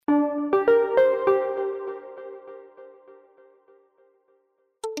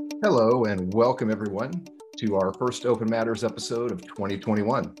Hello and welcome everyone to our first Open Matters episode of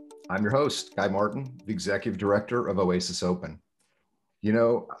 2021. I'm your host, Guy Martin, the Executive Director of OASIS Open. You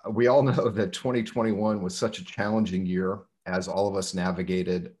know, we all know that 2021 was such a challenging year as all of us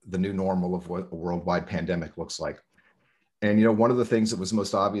navigated the new normal of what a worldwide pandemic looks like. And you know, one of the things that was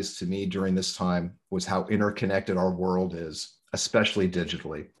most obvious to me during this time was how interconnected our world is, especially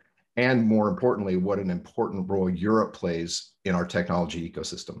digitally. And more importantly, what an important role Europe plays in our technology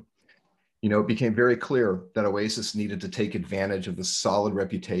ecosystem. You know, it became very clear that OASIS needed to take advantage of the solid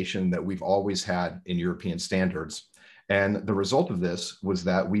reputation that we've always had in European standards. And the result of this was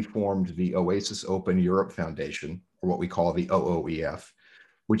that we formed the OASIS Open Europe Foundation, or what we call the OOEF,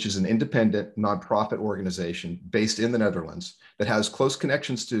 which is an independent nonprofit organization based in the Netherlands that has close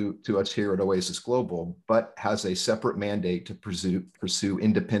connections to us here at OASIS Global, but has a separate mandate to pursue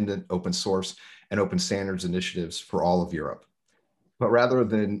independent open source and open standards initiatives for all of Europe. But rather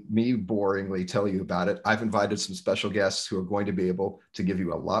than me boringly tell you about it, I've invited some special guests who are going to be able to give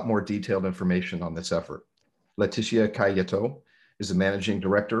you a lot more detailed information on this effort. Laetitia Cailleteau is a managing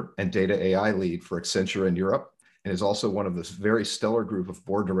director and data AI lead for Accenture in Europe, and is also one of this very stellar group of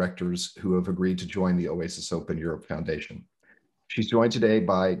board directors who have agreed to join the OASIS Open Europe Foundation. She's joined today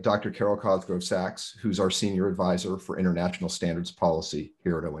by Dr. Carol Cosgrove-Sacks, who's our senior advisor for international standards policy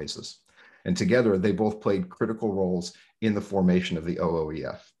here at OASIS. And together, they both played critical roles in the formation of the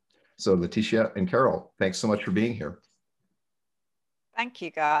OOEF. So Laetitia and Carol, thanks so much for being here. Thank you,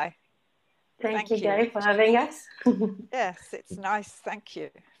 Guy. Thank you, Guy, for having us. Yes, it's nice. Thank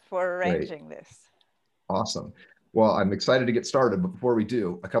you for arranging this. Awesome. Well, I'm excited to get started, but before we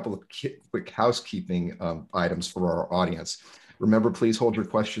do, a couple of quick housekeeping items for our audience. Remember, please hold your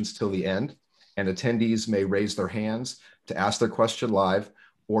questions till the end, and attendees may raise their hands to ask their question live,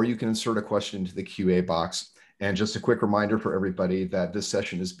 or you can insert a question into the QA box. And just a quick reminder for everybody that this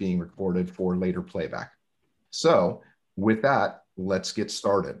session is being recorded for later playback. So with that, let's get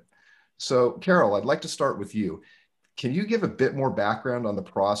started. So Carol, I'd like to start with you. Can you give a bit more background on the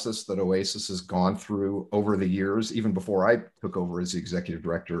process that OASIS has gone through over the years, even before I took over as the executive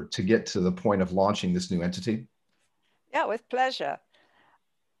director, to get to the point of launching this new entity? Yeah, with pleasure.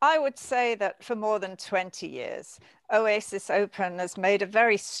 I would say that for more than 20 years, OASIS Open has made a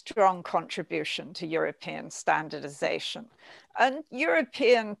very strong contribution to European standardization. And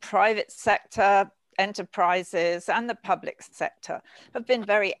European private sector enterprises and the public sector have been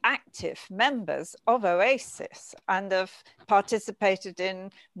very active members of OASIS and have participated in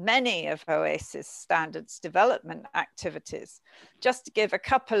many of OASIS standards development activities. Just to give a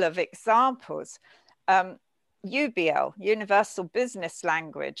couple of examples, UBL, Universal Business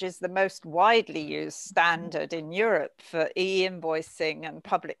Language, is the most widely used standard in Europe for e-invoicing and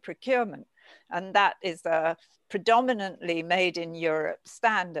public procurement. And that is a predominantly made in Europe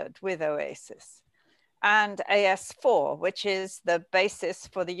standard with OASIS. And AS4, which is the basis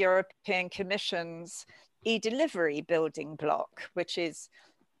for the European Commission's e-delivery building block, which is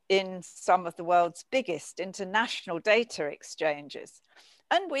in some of the world's biggest international data exchanges.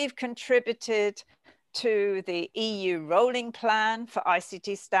 And we've contributed to the EU rolling plan for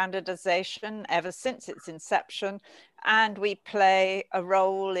ICT standardization ever since its inception, and we play a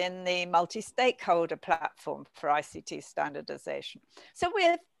role in the multi-stakeholder platform for ICT standardization. So we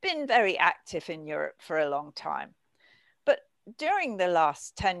have been very active in Europe for a long time. But during the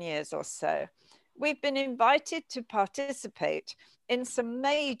last 10 years or so, we've been invited to participate in some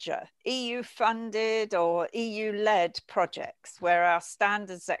major EU-funded or EU-led projects where our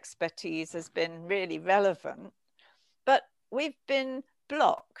standards expertise has been really relevant, but we've been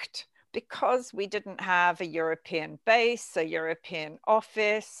blocked because we didn't have a European base, a European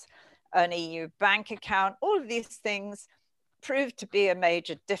office, an EU bank account. All of these things proved to be a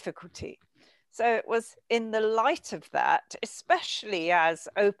major difficulty. So it was in the light of that, especially as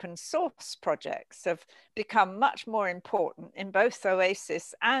open source projects have become much more important in both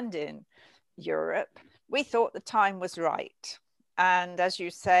OASIS and in Europe, we thought the time was right. And as you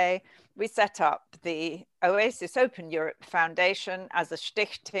say, we set up the OASIS Open Europe Foundation as a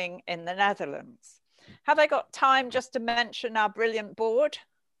stichting in the Netherlands. Have I got time just to mention our brilliant board?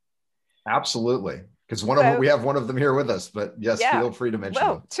 Absolutely. Because we have one of them here with us, but yes, yeah, feel free to mention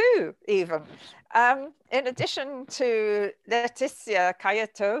them. Two even. In addition to Laetitia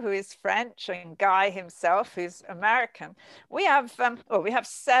Cailleteau, who is French, and Guy himself, who's American, we have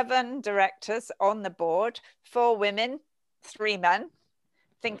 7 directors on the board, 4 women, 3 men.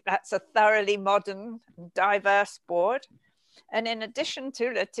 I think that's a thoroughly modern, diverse board. And in addition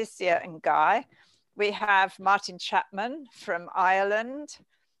to Laetitia and Guy, we have Martin Chapman from Ireland,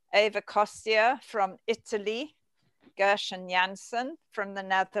 Eva Kostia from Italy, Gershon Janssen from the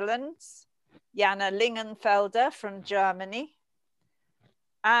Netherlands, Jana Lingenfelder from Germany,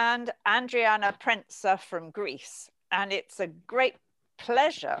 and Andriana Prentsa from Greece. And it's a great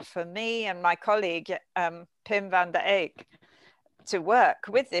pleasure for me and my colleague, Pim van der Eyck, to work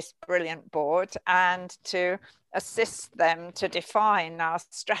with this brilliant board and to assist them to define our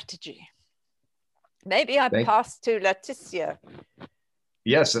strategy. Maybe I pass to Laetitia.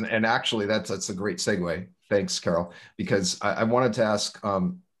 Yes, and actually that's a great segue. Thanks, Carol, because I wanted to ask,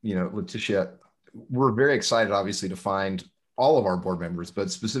 Laetitia, we're very excited, obviously, to find all of our board members,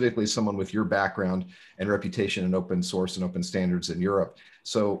 but specifically someone with your background and reputation in open source and open standards in Europe.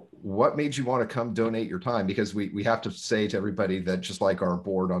 So what made you want to come donate your time? Because we have to say to everybody that just like our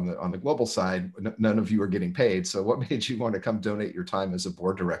board on the global side, none of you are getting paid. So what made you want to come donate your time as a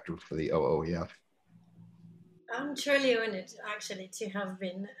board director for the OOEF? I'm truly honored, actually, to have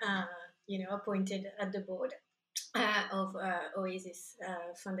been, appointed at the board of OASIS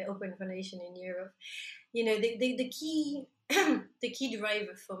from the Open Foundation in Europe. The key the key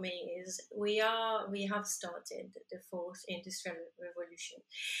driver for me is we have started the fourth industrial revolution,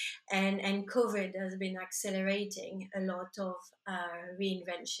 and COVID has been accelerating a lot of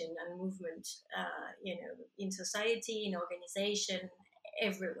reinvention and movement, in society, in organization,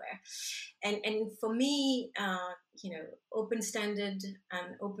 everywhere. And for me, open standard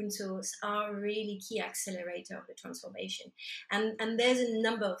and open source are really key accelerator of the transformation. And there's a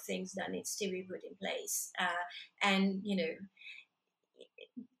number of things that needs to be put in place.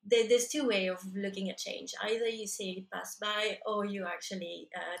 There's two ways of looking at change. Either you see it pass by, or you actually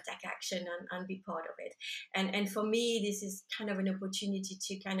take action and be part of it. And for me, this is kind of an opportunity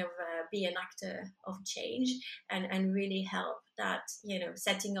to kind of be an actor of change and really help that,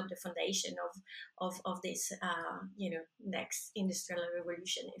 setting up the foundation of this, next industrial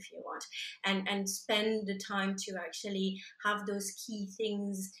revolution, if you want, and spend the time to actually have those key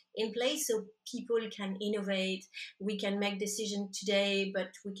things in place so people can innovate. We can make decisions today, but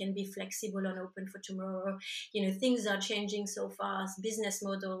we can be flexible and open for tomorrow. Things are changing so fast. Business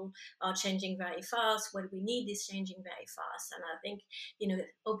models are changing very fast. What we need is changing very fast. And I think,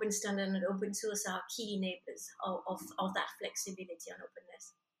 open standard and open source are key enablers of that flexibility and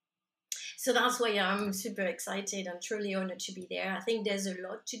openness. So that's why I'm super excited and truly honored to be there. I think there's a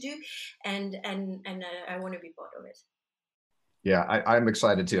lot to do, and I want to be part of it. Yeah, I'm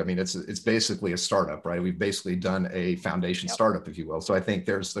excited too. I mean, it's basically a startup, right? We've basically done a foundation startup, if you will. So I think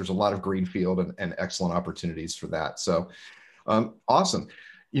there's a lot of greenfield and excellent opportunities for that. So awesome.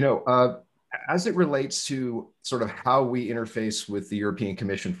 As it relates to sort of how we interface with the European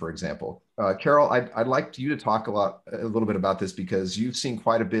Commission, for example, Carol, I'd like you to talk a little bit about this, because you've seen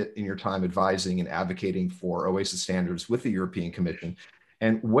quite a bit in your time advising and advocating for OASIS standards with the European Commission.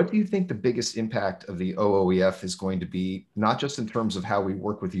 And what do you think the biggest impact of the OOEF is going to be, not just in terms of how we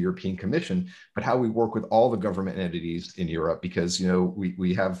work with the European Commission, but how we work with all the government entities in Europe? Because,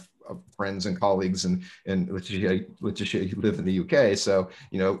 we have friends and colleagues and Laetitia, you live in the UK. So,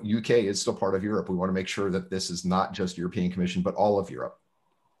 UK is still part of Europe. We want to make sure that this is not just European Commission, but all of Europe.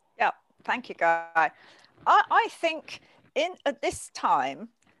 Yeah, thank you, Guy. I think at this time,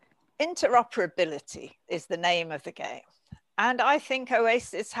 interoperability is the name of the game. And I think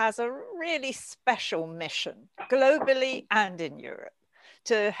OASIS has a really special mission globally and in Europe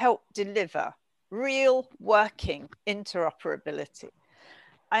to help deliver real working interoperability.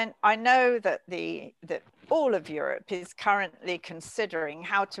 And I know that all of Europe is currently considering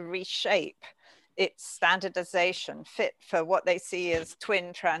how to reshape its standardization fit for what they see as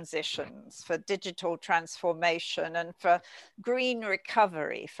twin transitions, for digital transformation, and for green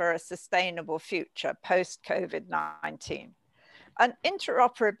recovery for a sustainable future post-COVID-19. And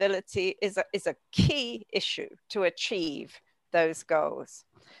interoperability is a key issue to achieve those goals.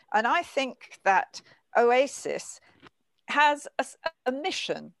 And I think that OASIS has a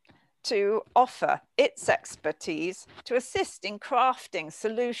mission to offer its expertise to assist in crafting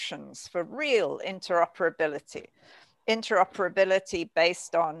solutions for real interoperability. Interoperability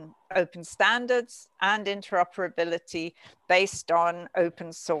based on open standards and interoperability based on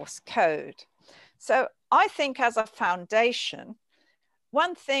open source code. So I think as a foundation,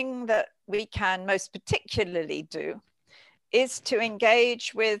 one thing that we can most particularly do is to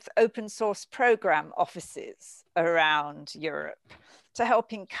engage with open source program offices around Europe to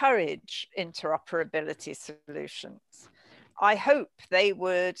help encourage interoperability solutions. I hope they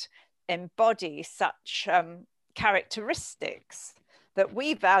would embody such characteristics that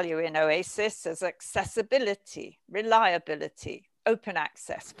we value in OASIS as accessibility, reliability, open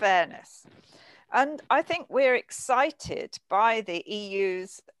access, fairness. And I think we're excited by the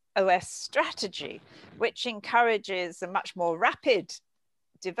EU's OS strategy, which encourages a much more rapid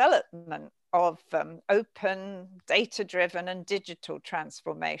development of open, data-driven and digital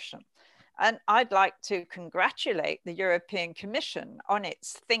transformation. And I'd like to congratulate the European Commission on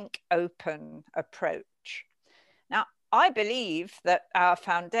its Think Open approach. Now, I believe that our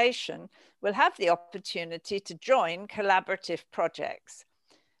foundation will have the opportunity to join collaborative projects.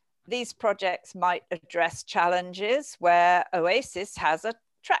 These projects might address challenges where OASIS has a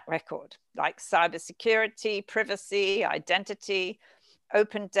track record, like cybersecurity, privacy, identity,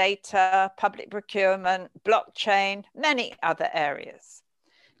 open data, public procurement, blockchain, many other areas.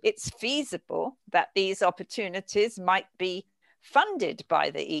 It's feasible that these opportunities might be funded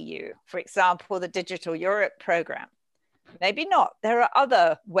by the EU, for example, the Digital Europe programme. Maybe not. There are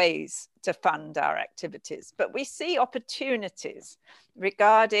other ways to fund our activities, but we see opportunities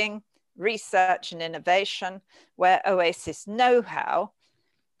regarding research and innovation where OASIS know-how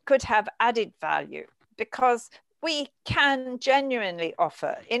could have added value, because we can genuinely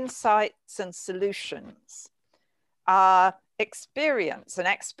offer insights and solutions. Our experience and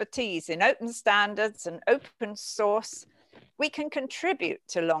expertise in open standards and open source, we can contribute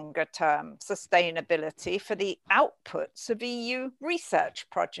to longer term sustainability for the outputs of EU research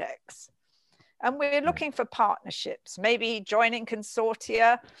projects. And we're looking for partnerships, maybe joining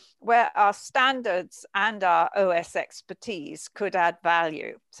consortia where our standards and our OS expertise could add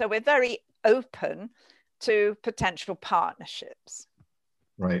value. So we're very open to potential partnerships.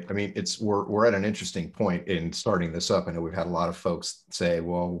 Right. I mean, we're at an interesting point in starting this up. I know we've had a lot of folks say,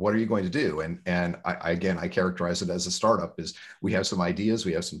 well, what are you going to do? And I characterize it as a startup. Is we have some ideas,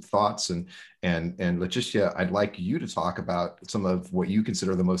 we have some thoughts, and Laetitia, I'd like you to talk about some of what you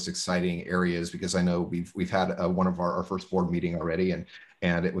consider the most exciting areas, because I know we've had one of our first board meeting already,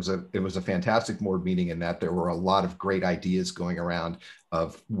 and it was a fantastic board meeting in that there were a lot of great ideas going around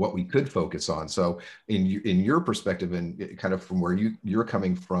of what we could focus on. So in your perspective, and kind of from where you're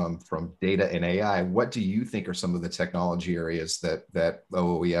coming from data and AI, what do you think are some of the technology areas that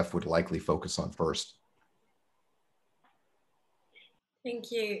OOEF would likely focus on first?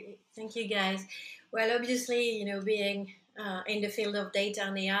 Thank you guys. Well, obviously, being in the field of data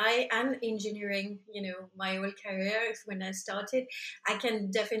and AI and engineering, my whole career when I started, I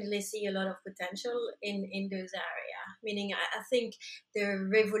can definitely see a lot of potential in those areas. Meaning, I think the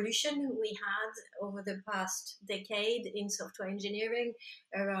revolution we had over the past decade in software engineering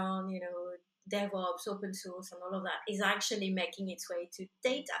around, DevOps, open source, and all of that is actually making its way to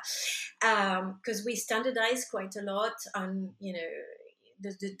data, because we standardize quite a lot on,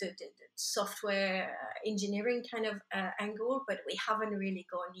 the software engineering kind of angle, but we haven't really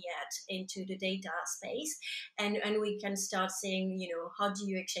gone yet into the data space, and we can start seeing, how do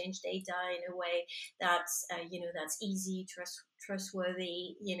you exchange data in a way that's that's easy,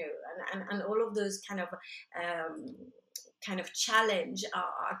 trustworthy, and all of those kind of challenge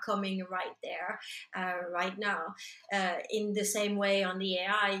are coming right there right now. In the same way on the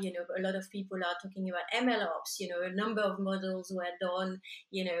AI, a lot of people are talking about MLOps. A number of models were done,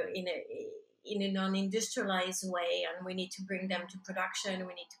 in a non-industrialized way, and we need to bring them to production.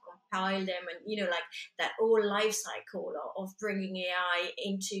 We need to compile them, and like that whole life cycle of bringing AI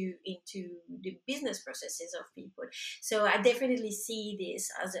into the business processes of people. So I definitely see this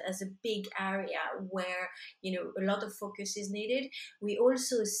as a big area where a lot of focus is needed. We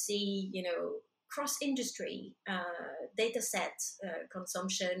also see cross-industry data set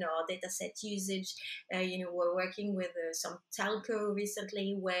consumption or data set usage. We're working with some telco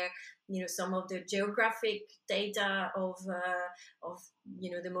recently where some of the geographic data of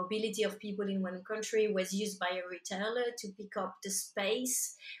the mobility of people in one country was used by a retailer to pick up the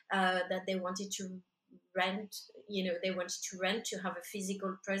space that they wanted to rent. They wanted to rent to have a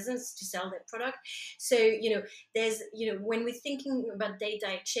physical presence to sell their product. So there's when we're thinking about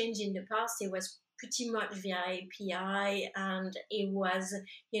data exchange in the past, it was pretty much via API, and it was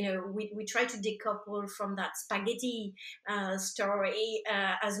we try to decouple from that spaghetti story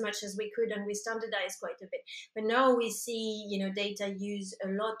as much as we could, and we standardized quite a bit. But now we see data used a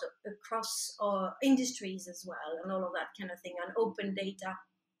lot across industries as well, and all of that kind of thing, and open data.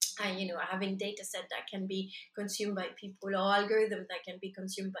 Having data set that can be consumed by people, or algorithms that can be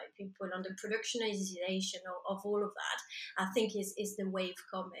consumed by people, and the productionization of all of that, I think is the wave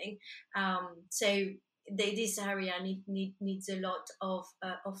coming. So this area needs a lot of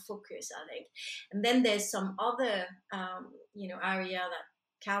focus, I think. And then there's some other area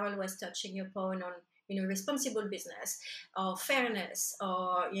that Carol was touching upon on responsible business or fairness,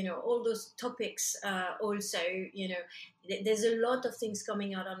 or all those topics also there's a lot of things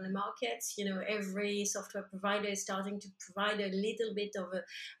coming out on the markets. Every software provider is starting to provide a little bit of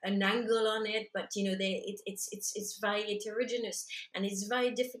an angle on it, but it's very heterogeneous, and it's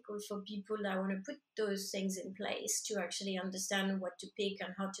very difficult for people that want to put those things in place to actually understand what to pick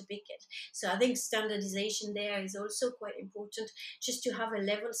and how to pick it. So I think standardization there is also quite important, just to have a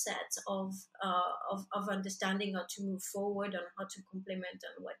level set of understanding how to move forward and how to complement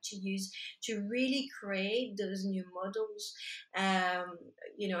and what to use to really create those new models, and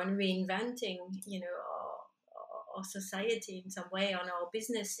reinventing, our society in some way, on our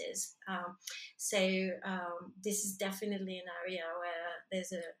businesses. This is definitely an area where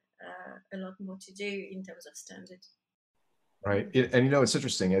there's a lot more to do in terms of standards. Right. And it's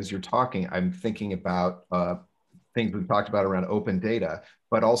interesting, as you're talking, I'm thinking about things we've talked about around open data,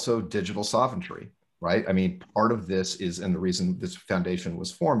 but also digital sovereignty, right? I mean, part of this is, and the reason this foundation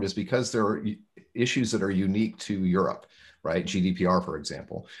was formed is because there are issues that are unique to Europe, right? GDPR, for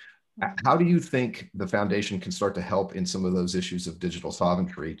example. How do you think the foundation can start to help in some of those issues of digital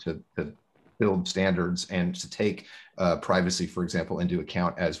sovereignty to build standards and to take privacy, for example, into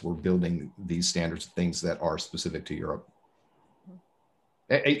account as we're building these standards, things that are specific to Europe?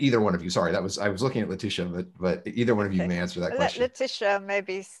 Either one of you, sorry, I was looking at Laetitia, but either one of you may answer that question. Let Laetitia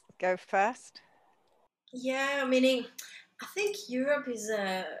maybe go first. Yeah, meaning I think Europe is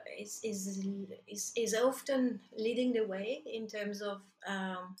often leading the way in terms of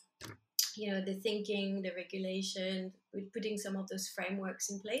the thinking, the regulation, with putting some of those frameworks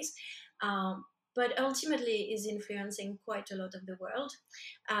in place. But ultimately is influencing quite a lot of the world.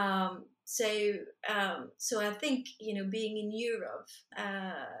 So I think, being in Europe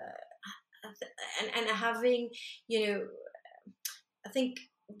and having, I think,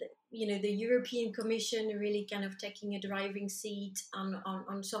 the European Commission really kind of taking a driving seat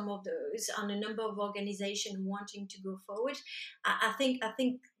on some of those, on a number of organizations wanting to go forward. I think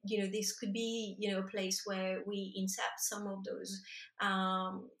this could be, a place where we incept some of those,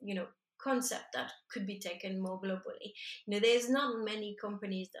 concept that could be taken more globally. There's not many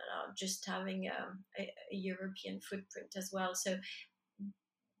companies that are just having a European footprint as well. So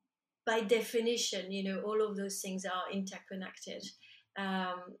by definition, all of those things are interconnected,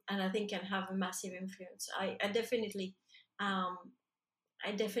 and I think can have a massive influence. I definitely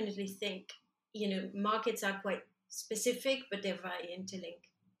think, markets are quite specific, but they're very interlinked.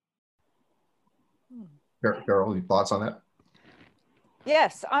 Carol, your thoughts on that?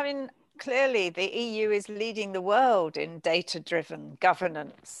 Yes, I mean, clearly the EU is leading the world in data-driven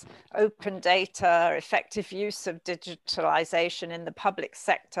governance, open data, effective use of digitalization in the public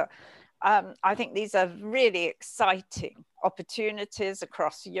sector. I think these are really exciting opportunities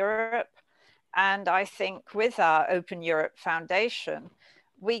across Europe. And I think with our Open Europe Foundation,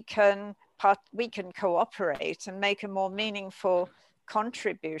 we can cooperate and make a more meaningful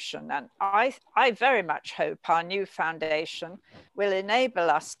contribution. And I very much hope our new foundation will enable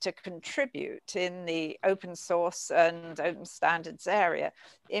us to contribute in the open source and open standards area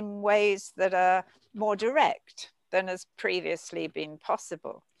in ways that are more direct than has previously been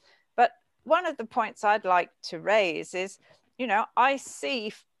possible. But one of the points I'd like to raise is, I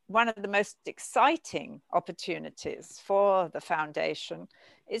see one of the most exciting opportunities for the foundation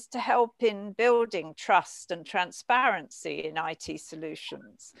is to help in building trust and transparency in IT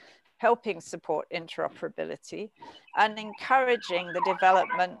solutions, helping support interoperability, and encouraging the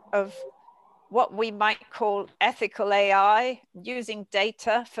development of what we might call ethical AI, using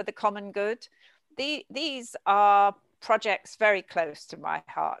data for the common good. These are projects very close to my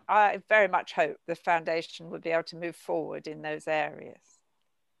heart. I very much hope the foundation will be able to move forward in those areas.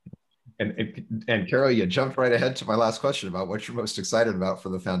 And Carol, you jumped right ahead to my last question about what you're most excited about for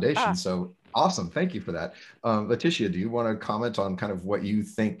the foundation. So awesome. Thank you for that. Laetitia, do you want to comment on kind of what you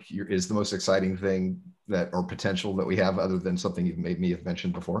think is the most exciting thing or potential that we have, other than something you've made me have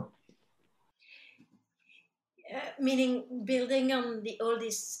mentioned before? Meaning building on all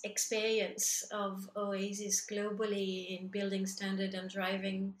this experience of OASIS globally in building standard and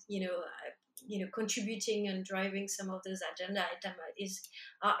driving, contributing and driving some of those agenda items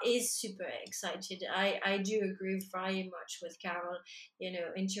is super excited. I do agree very much with Carol.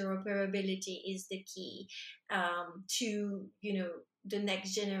 Interoperability is the key to the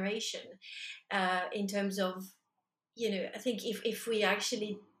next generation in terms of I think if we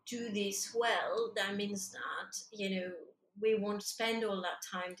actually do this well, that means that we won't spend all that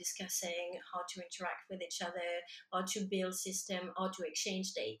time discussing how to interact with each other, how to build system, how to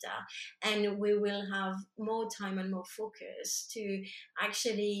exchange data. And we will have more time and more focus to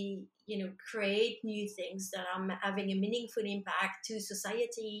actually, create new things that are having a meaningful impact to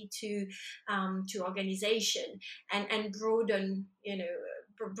society, to organization, and broaden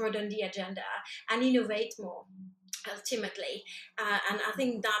the agenda and innovate more ultimately. And I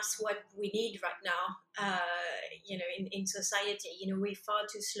think that's what we need right now, in society. We're far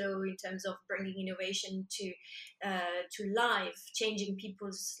too slow in terms of bringing innovation to life, changing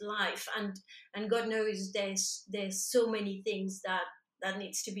people's life, and God knows there's so many things that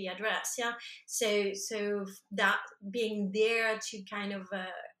needs to be addressed. Yeah. So that being there to kind of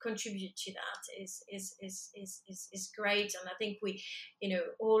contribute to that is great. And I think we,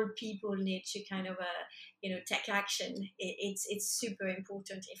 all people need to kind of take action. It's super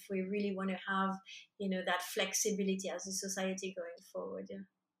important if we really want to have that flexibility as a society going forward.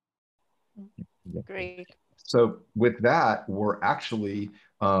 Yeah. Great. So with that, we're actually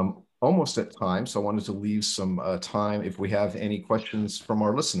almost at time. So I wanted to leave some time if we have any questions from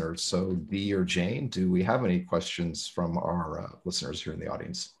our listeners. So Dee or Jane, do we have any questions from our listeners here in the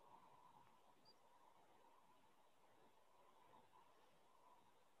audience?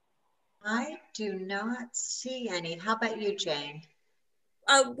 I do not see any. How about you, Jane?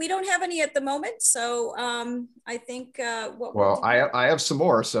 We don't have any at the moment, so I think I have some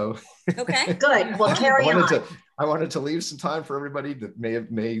more. So okay, good. Well, carry on. I wanted to leave some time for everybody that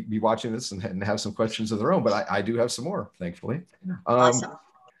may be watching this and have some questions of their own, but I do have some more, thankfully. Awesome.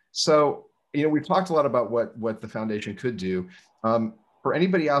 So we've talked a lot about what the foundation could do. For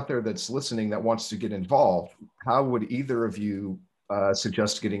anybody out there that's listening that wants to get involved, how would either of you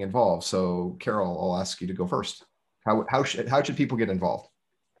suggest getting involved? So Carol, I'll ask you to go first. How should people get involved?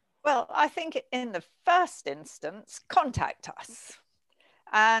 Well, I think in the first instance, contact us.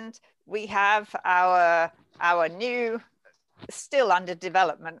 And we have our new, still under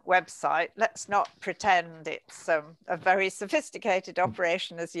development website. Let's not pretend it's a very sophisticated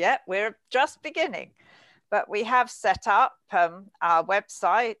operation as yet. We're just beginning. But we have set up our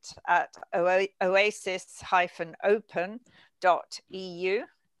website at oasis-open.eu.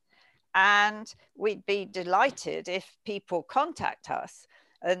 And we'd be delighted if people contact us.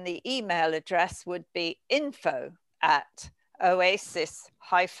 And the email address would be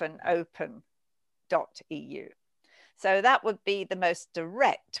info@oasis-open.eu. So that would be the most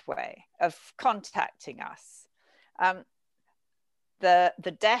direct way of contacting us. The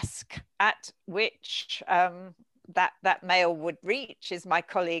desk at which that mail would reach is my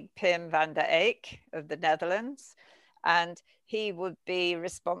colleague Pim van der Eyck of the Netherlands. And he would be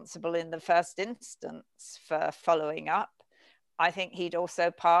responsible in the first instance for following up. I think he'd also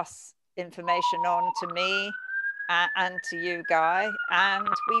pass information on to me and to you, Guy, and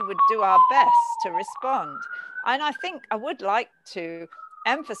we would do our best to respond. And I think I would like to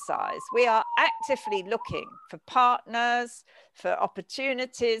emphasize, we are actively looking for partners, for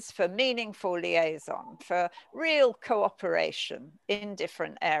opportunities, for meaningful liaison, for real cooperation in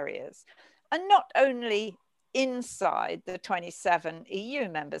different areas. And not only inside the 27 EU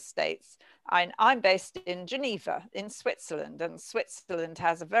member states. I'm based in Geneva in Switzerland, and Switzerland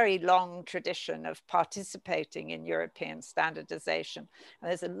has a very long tradition of participating in European standardization. And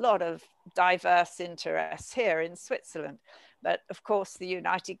there's a lot of diverse interests here in Switzerland. But of course, the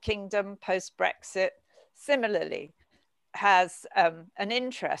United Kingdom post-Brexit similarly has an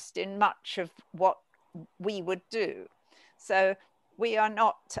interest in much of what we would do. So we are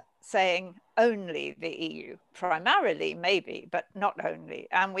not saying only the EU, primarily maybe, but not only.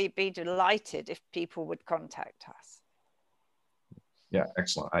 And we'd be delighted if people would contact us. Yeah,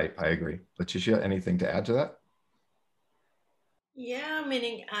 excellent. I agree. Laetitia, anything to add to that? Yeah,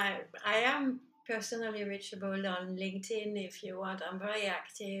 meaning I am personally reachable on LinkedIn if you want. I'm very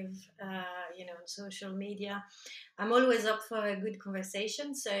active, on social media. I'm always up for a good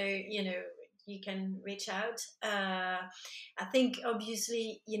conversation. So, you can reach out. I think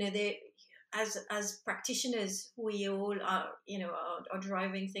obviously, as practitioners, we all are, are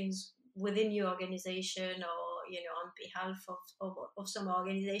driving things within your organization or, on behalf of some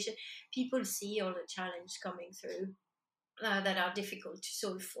organization. People see all the challenges coming through. That are difficult to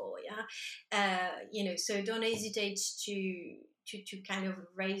solve for, so don't hesitate to kind of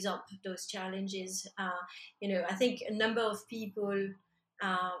raise up those challenges. I think a number of people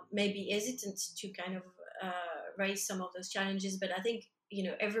may be hesitant to kind of raise some of those challenges, but I think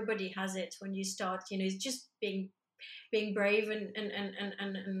everybody has it when you start. It's just being brave and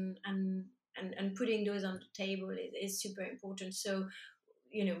putting those on the table is super important. So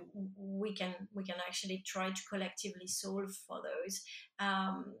we can actually try to collectively solve for those.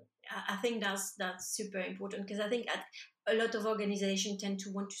 I think that's super important, because I think a lot of organizations tend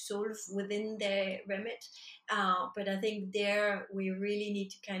to want to solve within their remit, but I think there we really need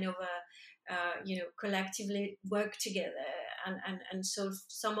to kind of collectively work together and solve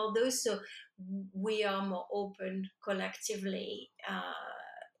some of those, so we are more open collectively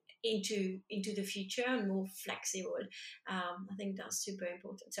into the future and more flexible. I think that's super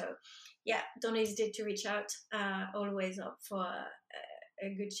important. So yeah, don't hesitate to reach out. Always up for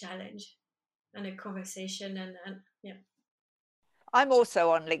a good challenge and a conversation, and yeah. I'm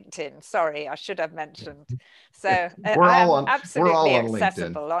also on LinkedIn. Sorry, I should have mentioned. So we're absolutely all on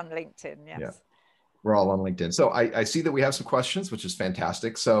accessible LinkedIn. on LinkedIn. Yes. Yeah. We're all on LinkedIn. So I see that we have some questions, which is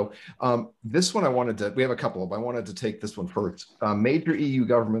fantastic. So this one we have a couple of, I wanted to take this one first. Major EU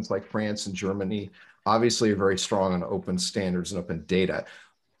governments like France and Germany obviously are very strong on open standards and open data.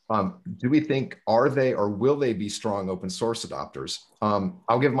 Do we think, are they or will they be strong open source adopters?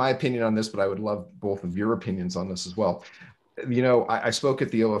 I'll give my opinion on this, but I would love both of your opinions on this as well. I spoke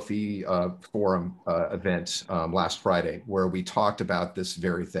at the OFE forum event last Friday, where we talked about this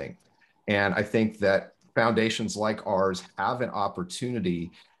very thing. And I think that foundations like ours have an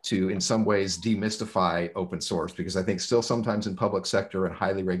opportunity to, in some ways, demystify open source, because I think still sometimes in public sector and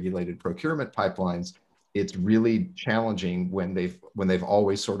highly regulated procurement pipelines, it's really challenging when they've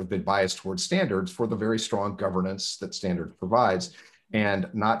always sort of been biased towards standards for the very strong governance that standards provides, and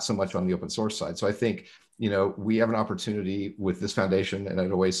not so much on the open source side. So I think we have an opportunity with this foundation and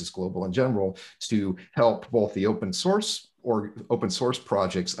at OASIS Global in general to help both the open source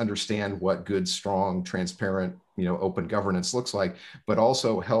projects understand what good, strong, transparent, open governance looks like, but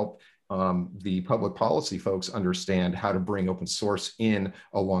also help the public policy folks understand how to bring open source in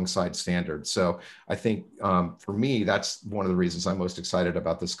alongside standards. So I think for me, that's one of the reasons I'm most excited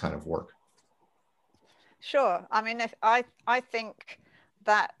about this kind of work. Sure. I mean, I think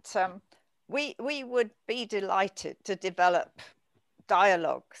that we would be delighted to develop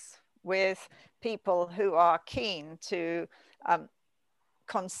dialogues with people who are keen to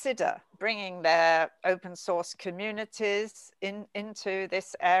consider bringing their open source communities into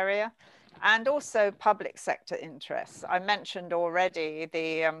this area, and also public sector interests. I mentioned already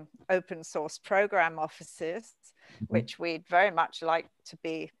the open source program offices, which we'd very much like to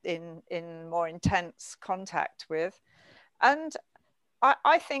be in more intense contact with. And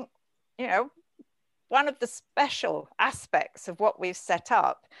I think, one of the special aspects of what we've set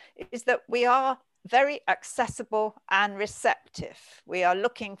up is that we are very accessible and receptive. We are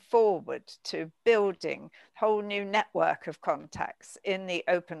looking forward to building a whole new network of contacts in the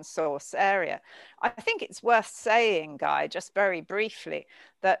open source area. I think it's worth saying, Guy, just very briefly,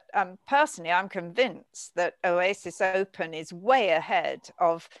 that personally, I'm convinced that OASIS Open is way ahead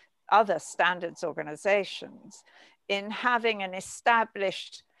of other standards organizations in having an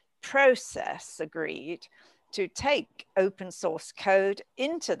established process agreed to take open source code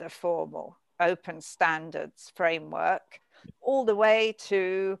into the formal open standards framework, all the way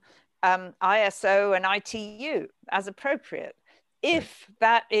to ISO and ITU as appropriate, if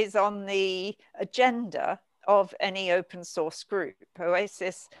that is on the agenda of any open source group.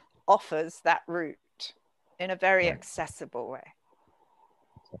 OASIS offers that route in a very accessible way.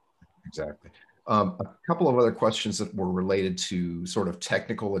 Exactly. A couple of other questions that were related to sort of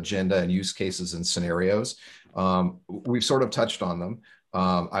technical agenda and use cases and scenarios. We've sort of touched on them.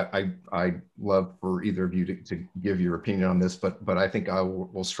 I love for either of you to give your opinion on this, but I think I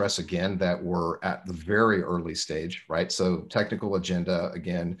will stress again that we're at the very early stage, right? So technical agenda,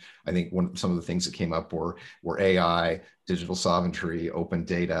 again, I think some of the things that came up were AI, digital sovereignty, open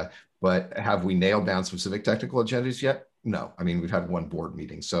data, but have we nailed down specific technical agendas yet? No. I mean, we've had one board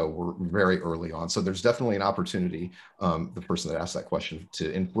meeting, so we're very early on. So there's definitely an opportunity, the person that asked that question,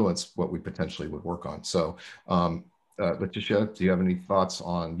 to influence what we potentially would work on. So Laetitia, do you have any thoughts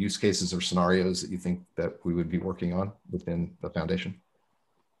on use cases or scenarios that you think that we would be working on within the foundation?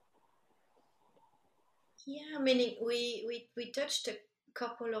 Yeah, I mean, we touched a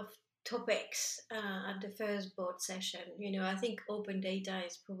couple of topics at the first board session. I think open data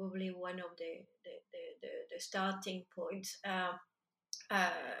is probably one of the starting points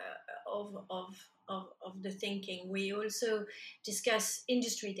of the thinking. We also discuss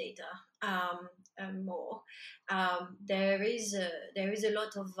industry data more. There is a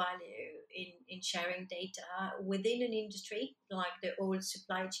lot of value in sharing data within an industry, like the whole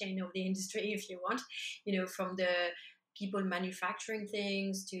supply chain of the industry, if you want, from the people manufacturing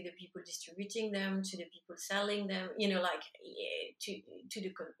things to the people distributing them to the people selling them, like to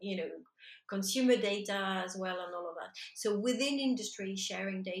the consumer data as well, and all of that. So within industry,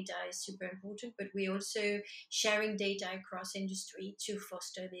 sharing data is super important, but we also sharing data across industry to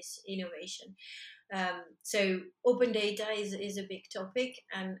foster this innovation. So open data is a big topic,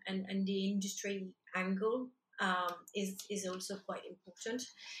 and the industry angle is also quite important,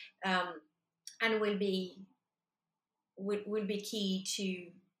 and will be key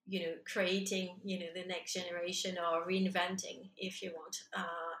to creating the next generation, or reinventing, if you want, our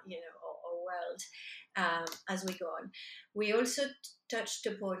world as we go on. We also touched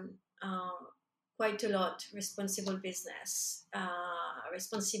upon quite a lot responsible business,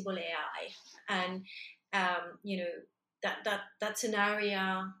 responsible AI, and that's an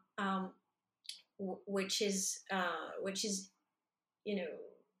area which is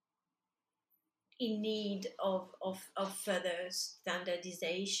in need of further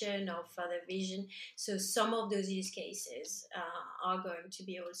standardization, of further vision. So some of those use cases are going to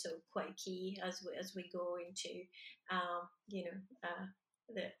be also quite key as we go into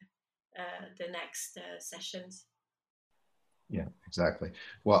the next sessions. Yeah, exactly.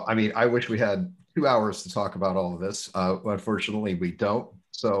 Well, I mean, I wish we had 2 hours to talk about all of this. Unfortunately, we don't.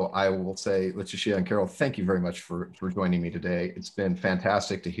 So I will say, Laetitia and Carol, thank you very much for joining me today. It's been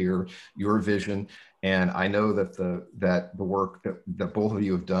fantastic to hear your vision. And I know that the work that both of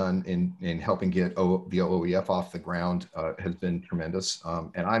you have done in helping get the OOEF off the ground has been tremendous.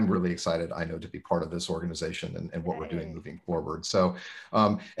 And I'm really excited, I know, to be part of this organization and what we're doing moving forward. So,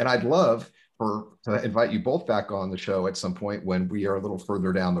 and I'd love to invite you both back on the show at some point when we are a little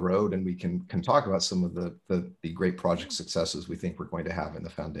further down the road, and we can talk about some of the great project successes we think we're going to have in the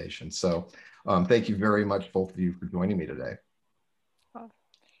foundation. So thank you very much, both of you, for joining me today.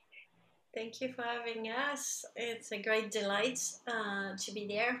 Thank you for having us. It's a great delight to be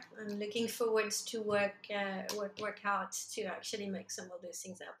there. I'm looking forward to work hard to actually make some of those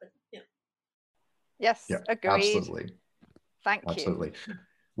things happen. Yeah. Yes, yeah, agreed. Absolutely. Thank you. Absolutely.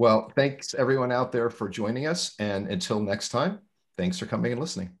 Well, thanks everyone out there for joining us. And until next time, thanks for coming and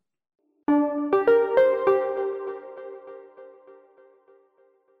listening.